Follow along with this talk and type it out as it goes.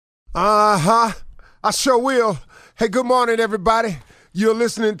Uh-huh. I sure will. Hey, good morning, everybody. You're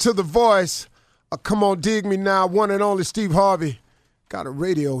listening to The Voice. Come on, dig me now. One and only Steve Harvey. Got a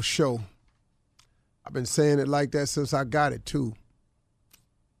radio show. I've been saying it like that since I got it, too.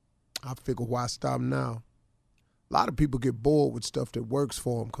 I figure why stop now? A lot of people get bored with stuff that works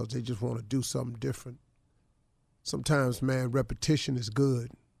for them because they just want to do something different. Sometimes, man, repetition is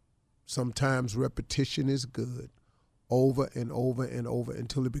good. Sometimes repetition is good. Over and over and over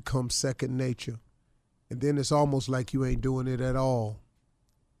until it becomes second nature. And then it's almost like you ain't doing it at all.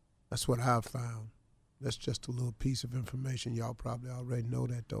 That's what I've found. That's just a little piece of information. Y'all probably already know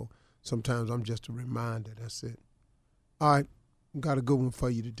that, though. Sometimes I'm just a reminder. That's it. All right. Got a good one for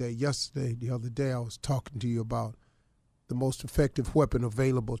you today. The other day, I was talking to you about the most effective weapon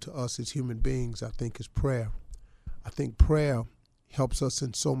available to us as human beings, I think, is prayer. I think prayer helps us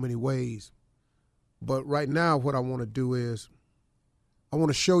in so many ways. But right now, what I want to do is I want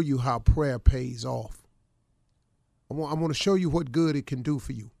to show you how prayer pays off. I want to show you what good it can do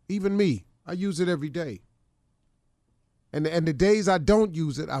for you. Even me, I use it every day. And the days I don't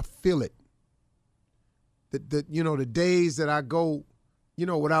use it, I feel it. The days that I go,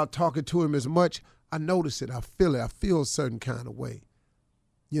 without talking to him as much, I notice it. I feel it. I feel a certain kind of way.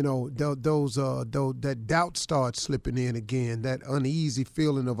 That doubt starts slipping in again. That uneasy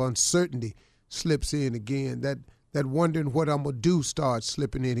feeling of uncertainty slips in again. That wondering what I'm going to do starts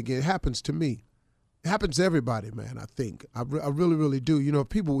slipping in again. It happens to me. It happens to everybody, man, I think. I really, really do. If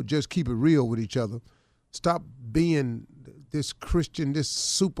people would just keep it real with each other, stop being this Christian, this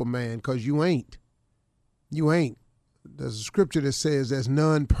Superman, because you ain't. You ain't. There's a scripture that says there's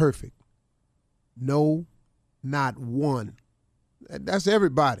none perfect. No, not one. That's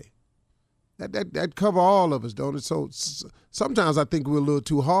everybody. That cover all of us, don't it? So sometimes I think we're a little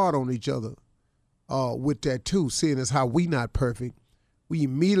too hard on each other with that too, seeing as how we not perfect. We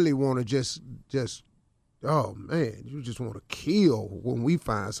immediately want to just, oh man, you just want to kill when we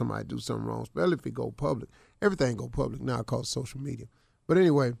find somebody do something wrong, especially if it go public. Everything go public now called social media. But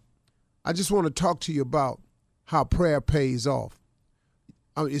anyway, I just want to talk to you about how prayer pays off.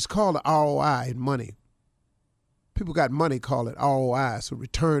 It's called an ROI in money. People got money, call it ROI, so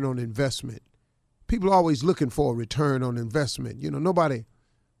return on investment. People are always looking for a return on investment.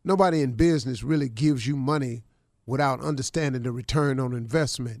 Nobody in business really gives you money without understanding the return on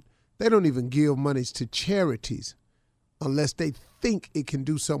investment. They don't even give monies to charities unless they think it can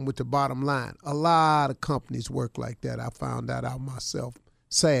do something with the bottom line. A lot of companies work like that. I found that out myself.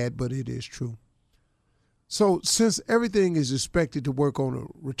 Sad, but it is true. So since everything is expected to work on a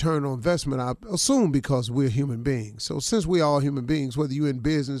return on investment, I assume because we're human beings. So since we're all human beings, whether you're in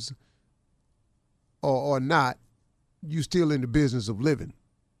business or not, you're still in the business of living.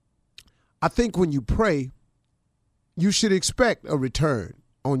 I think when you pray, you should expect a return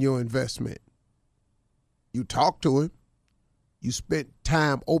on your investment. You talk to him. You spent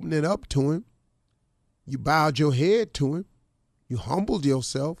time opening up to him. You bowed your head to him. You humbled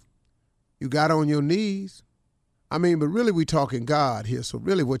yourself. You got on your knees. But really we talking God here, so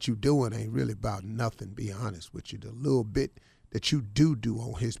really what you doing ain't really about nothing, be honest with you. The little bit that you do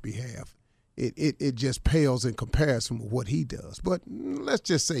on his behalf, it just pales in comparison with what he does. But let's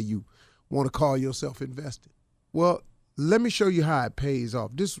just say you want to call yourself invested. Well, let me show you how it pays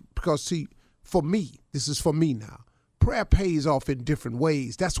off. Because for me, this is for me now. Prayer pays off in different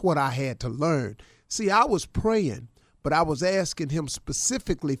ways. That's what I had to learn. See, I was praying, but I was asking him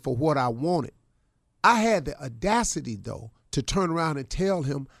specifically for what I wanted. I had the audacity, though, to turn around and tell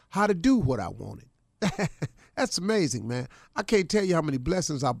him how to do what I wanted. That's amazing, man. I can't tell you how many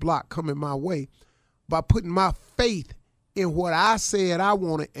blessings I blocked coming my way by putting my faith in what I said I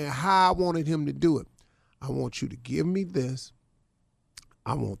wanted and how I wanted him to do it. I want you to give me this.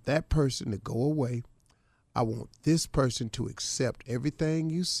 I want that person to go away. I want this person to accept everything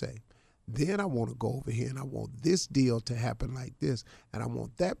you say. Then I want to go over here and I want this deal to happen like this. And I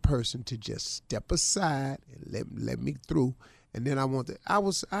want that person to just step aside and let me through. And then I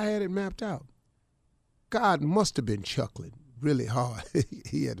had it mapped out. God must have been chuckling really hard.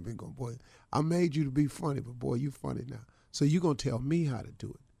 He had to be going, boy, I made you to be funny, but boy, you funny now. So you're going to tell me how to do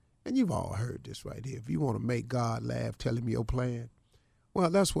it. And you've all heard this right here. If you want to make God laugh, tell him your plan. Well,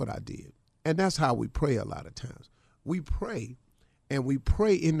 that's what I did. And that's how we pray a lot of times. We pray. And we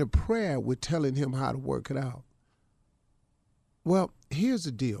pray in the prayer, we're telling him how to work it out. Well, here's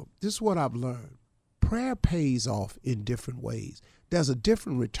the deal. This is what I've learned. Prayer pays off in different ways. There's a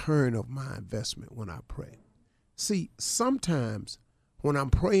different return of my investment when I pray. See, sometimes when I'm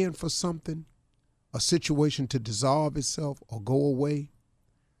praying for something, a situation to dissolve itself or go away,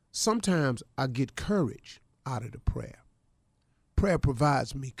 sometimes I get courage out of the prayer. Prayer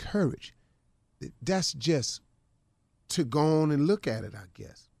provides me courage. That's just to go on and look at it, I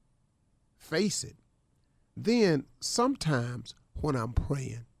guess. Face it. Then sometimes when I'm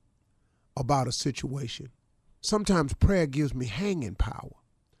praying about a situation, sometimes prayer gives me hanging power.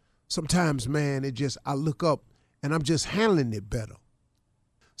 Sometimes, man, I look up and I'm just handling it better.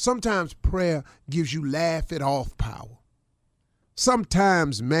 Sometimes prayer gives you laugh it off power.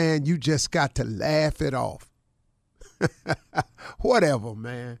 Sometimes, man, you just got to laugh it off. Whatever,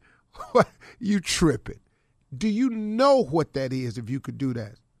 man. You tripping. Do you know what that is if you could do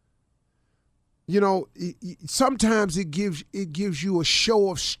that? You know, sometimes it gives you a show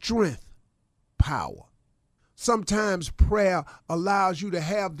of strength, power. Sometimes prayer allows you to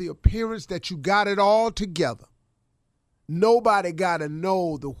have the appearance that you got it all together. Nobody got to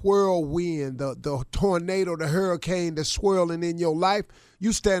know the whirlwind, the tornado, the hurricane that's swirling in your life.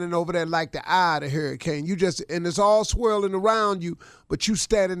 You standing over there like the eye of the hurricane. And it's all swirling around you, but you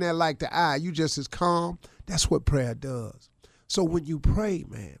standing there like the eye. You just as calm. That's what prayer does. So when you pray,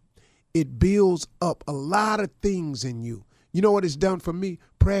 man, it builds up a lot of things in you. You know what it's done for me?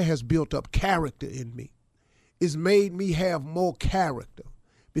 Prayer has built up character in me. It's made me have more character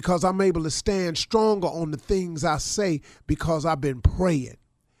because I'm able to stand stronger on the things I say because I've been praying,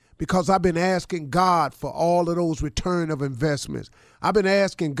 because I've been asking God for all of those return of investments. I've been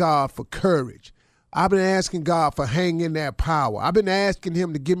asking God for courage. I've been asking God for hanging that power. I've been asking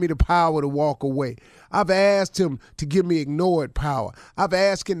him to give me the power to walk away. I've asked him to give me ignored power. I've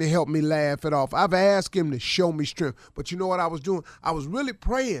asked him to help me laugh it off. I've asked him to show me strength. But you know what I was doing? I was really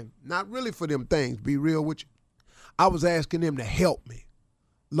praying, not really for them things, be real with you. I was asking him to help me.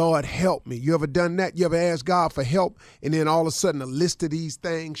 Lord, help me. You ever done that? You ever asked God for help and then all of a sudden a list of these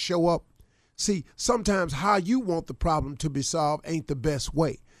things show up? See, sometimes how you want the problem to be solved ain't the best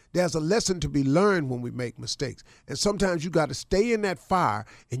way. There's a lesson to be learned when we make mistakes. And sometimes you got to stay in that fire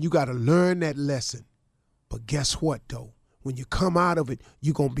and you got to learn that lesson. But guess what, though? When you come out of it,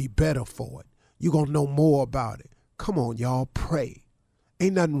 you're going to be better for it. You're going to know more about it. Come on, y'all, pray.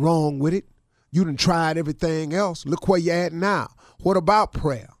 Ain't nothing wrong with it. You done tried everything else. Look where you're at now. What about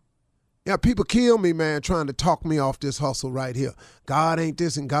prayer? Yeah, people kill me, man, trying to talk me off this hustle right here. God ain't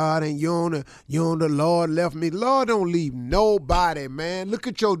this and God ain't you on the Lord left me. Lord don't leave nobody, man. Look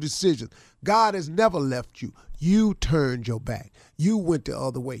at your decisions. God has never left you. You turned your back. You went the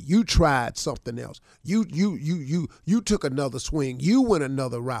other way. You tried something else. You took another swing. You went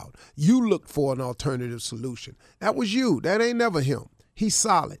another route. You looked for an alternative solution. That was you. That ain't never him. He's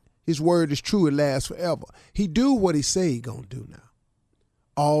solid. His word is true. It lasts forever. He do what he say he gonna do now.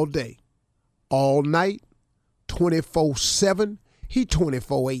 All day. All night, 24/7, he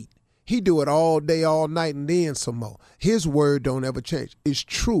 24/8. He do it all day, all night, and then some more. His word don't ever change. It's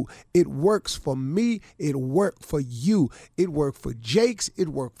true. It works for me. It worked for you. It worked for Jakes. It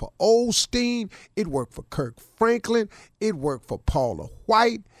worked for Osteen. It worked for Kirk Franklin. It worked for Paula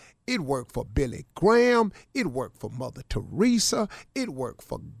White. It worked for Billy Graham. It worked for Mother Teresa. It worked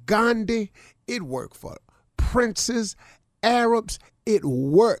for Gandhi. It worked for princes, Arabs. It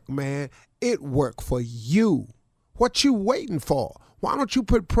worked, man. It worked for you. What you waiting for? Why don't you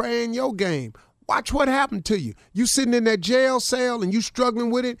put prayer in your game? Watch what happened to you. You sitting in that jail cell and you struggling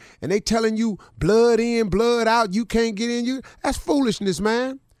with it and they telling you blood in, blood out, you can't get in. That's foolishness,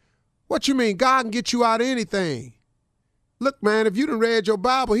 man. What you mean? God can get you out of anything. Look, man, if you done read your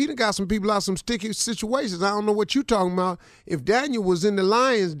Bible, he done got some people out of some sticky situations. I don't know what you talking about. If Daniel was in the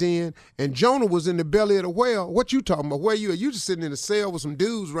lion's den and Jonah was in the belly of the whale, what you talking about? Where you at? You just sitting in a cell with some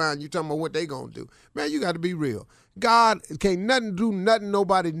dudes around you talking about what they gonna do. Man, you got to be real. God can't nothing do nothing.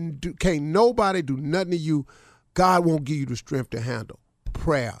 Can't nobody do nothing to you. God won't give you the strength to handle.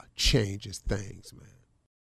 Prayer changes things, man.